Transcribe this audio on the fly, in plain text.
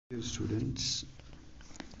Students,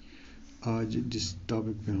 आज जिस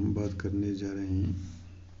topic पे हम बात करने जा रहे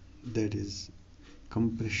हैं that is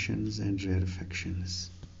compressions and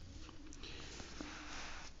रेयरफैक्शंस।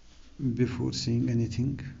 Before saying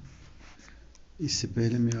anything, इससे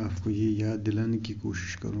पहले मैं आपको ये याद दिलाने की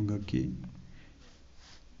कोशिश करूँगा कि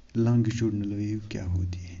लॉन्गिट्यूडनल वेव क्या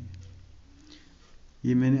होती है।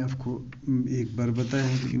 ये मैंने आपको एक बार बताया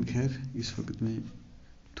है, लेकिन खैर इस वक्त मैं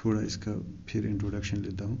थोड़ा इसका फिर इंट्रोडक्शन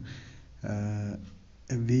लेता हूँ।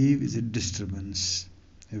 A wave is a disturbance.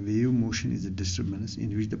 A wave motion is a disturbance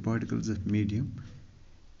in which the particles of medium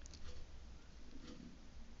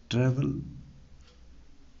travel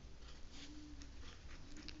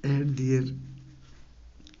at their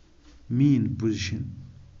mean position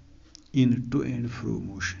in to and fro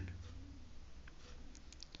motion.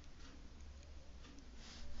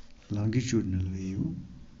 Longitudinal wave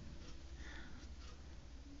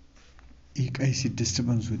एक ऐसी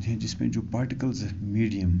डिस्टर्बेंस होती है जिसमें जो particles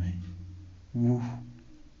medium है वो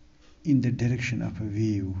in the direction of a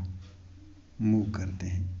wave move करते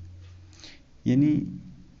हैं, यानी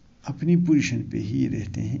अपनी पोजीशन पे ही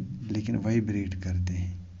रहते हैं लेकिन वाइब्रेट करते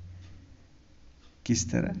हैं। किस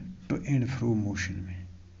तरह? टू एंड फ्रो मोशन में,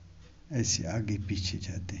 ऐसे आगे पीछे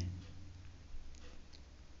जाते हैं।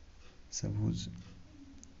 सपोज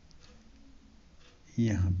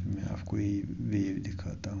यहाँ पे मैं आपको ये वेव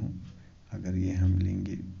दिखाता हूँ। अगर ये हम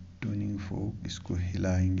लेंगे ट्यूनिंग फोक, इसको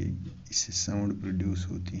हिलाएंगे, इससे साउंड प्रोड्यूस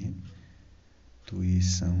होती है। तो ये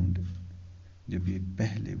साउंड जब ये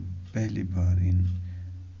पहली बार इन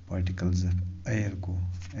पार्टिकल्स ऑफ एयर को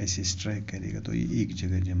ऐसे स्ट्राइक करेगा तो ये एक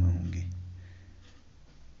जगह जमा होंगे।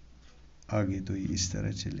 आगे तो ये इस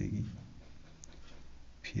तरह चलेगी,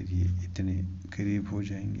 फिर ये इतने करीब हो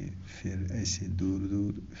जाएंगे, फिर ऐसे दूर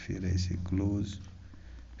दूर, फिर ऐसे क्लोज,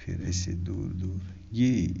 फिर ऐसे दूर दूर।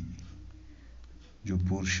 ये जो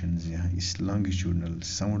पोर्शंस यहाँ इस longitudinal,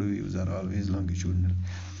 sound waves are always longitudinal,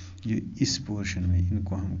 ये इस पोर्शन में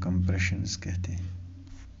इनको हम कंप्रेशंस कहते हैं।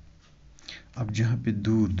 अब जहाँ पे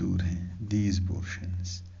दूर दूर हैं, these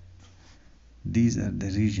portions, these are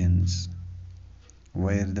the regions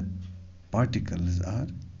where the particles are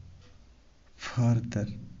farther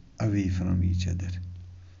away from each other,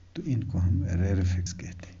 तो इनको हम रेयरफैक्स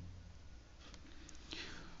कहते हैं।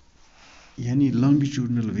 यानी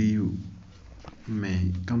लॉन्गिट्यूडनल वेव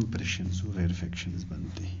में कंप्रेशंस और रेयरफैक्शंस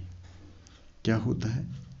बनते हैं। क्या होता है?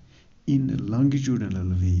 इन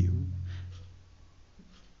longitudinal wave,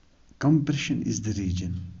 compression is the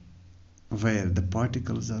region where the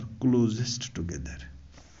particles are closest together.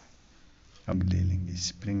 अब ले लेंगे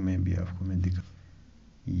स्प्रिंग में भी आपको मैं दिखा,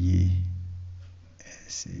 ये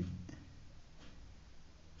ऐसे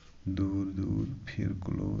दूर दूर, फिर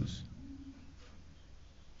क्लोज,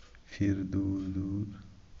 फिर दूर दूर,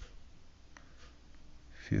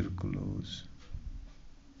 फिर क्लोज,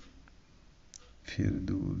 फिर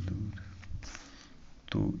दूर दूर।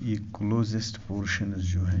 तो ये क्लोजेस्ट पोर्शंस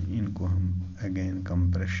जो हैं इनको हम अगेन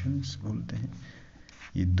कंप्रेशंस बोलते हैं।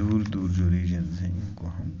 ये दूर दूर जो रीजन्स हैं इनको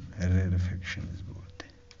हम रेयरफैक्शंस बोलते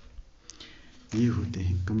हैं। ये होते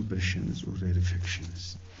हैं कंप्रेशंस और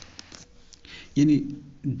रेयरफैक्शंस। यानी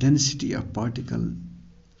density of particle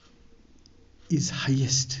is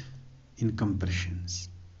highest in compressions.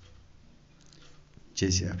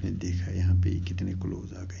 जैसे आपने देखा यहाँ पे कितने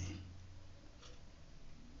क्लोज आ गए,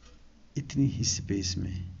 इतनी ही स्पेस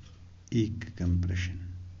में एक कंप्रेशन,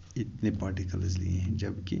 इतने पार्टिकल्स लिए हैं,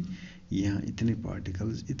 जबकि यहाँ इतने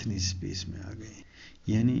पार्टिकल्स इतनी स्पेस में आ गए।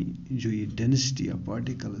 यानी जो ये डेंसिटी ऑफ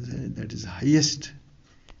पार्टिकल्स है that is highest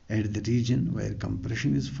at the region where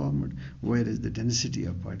compression is formed, whereas the density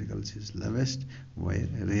of particles is lowest where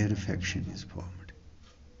rarefaction is formed.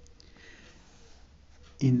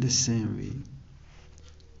 In the same way,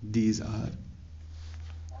 these are,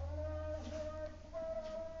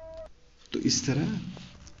 तो इस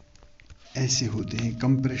तरह ऐसे होते हैं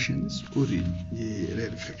कंप्रेशंस और ये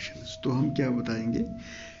रेयरफैक्शंस। तो हम क्या बताएंगे?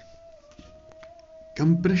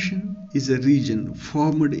 Compression is a reason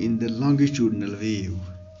formed in the longitudinal wave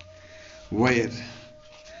where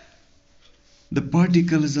the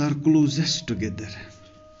particles are closest together,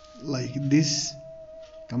 like this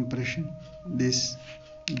compression, this,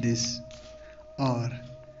 or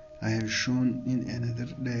I have shown in another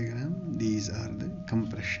diagram, these are the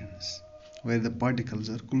compressions where the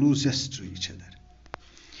particles are closest to each other.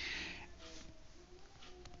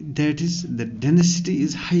 That is, the density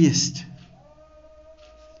is highest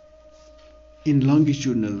in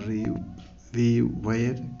longitudinal wave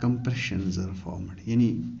where compressions are formed. Yani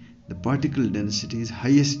the particle density is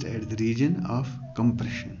highest at the region of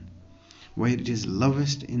compression, where it is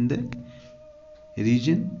lowest in the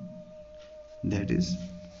region that is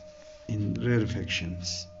इन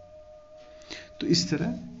रेयरफैक्शंस। तो इस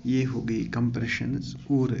तरह ये हो गई compressions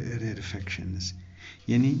और रेयरफैक्शंस।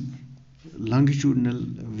 यानी longitudinal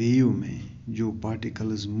wave में जो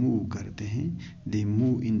पार्टिकल्स मूव करते हैं, they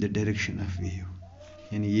move in the direction of wave,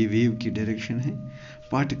 यानी ये वेव की डायरेक्शन है,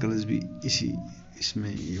 पार्टिकल्स भी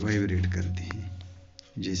इसमें वाइब्रेट करते हैं।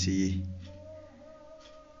 जैसे ये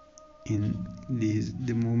in this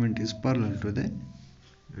the movement is parallel to the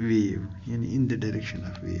wave, यानी in the direction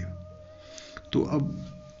of wave. तो अब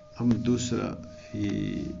हम दूसरा ये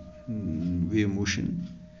वेव मोशन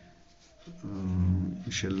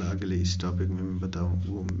इंशाल्लाह अगले इस टॉपिक में मैं बताऊँ,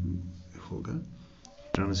 वो होगा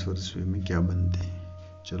ट्रांसवर्स वेव में क्या बनते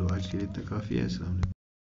हैं। चलो आज के लिए इतना काफ़ी है। अस्सलाम वालेकुम।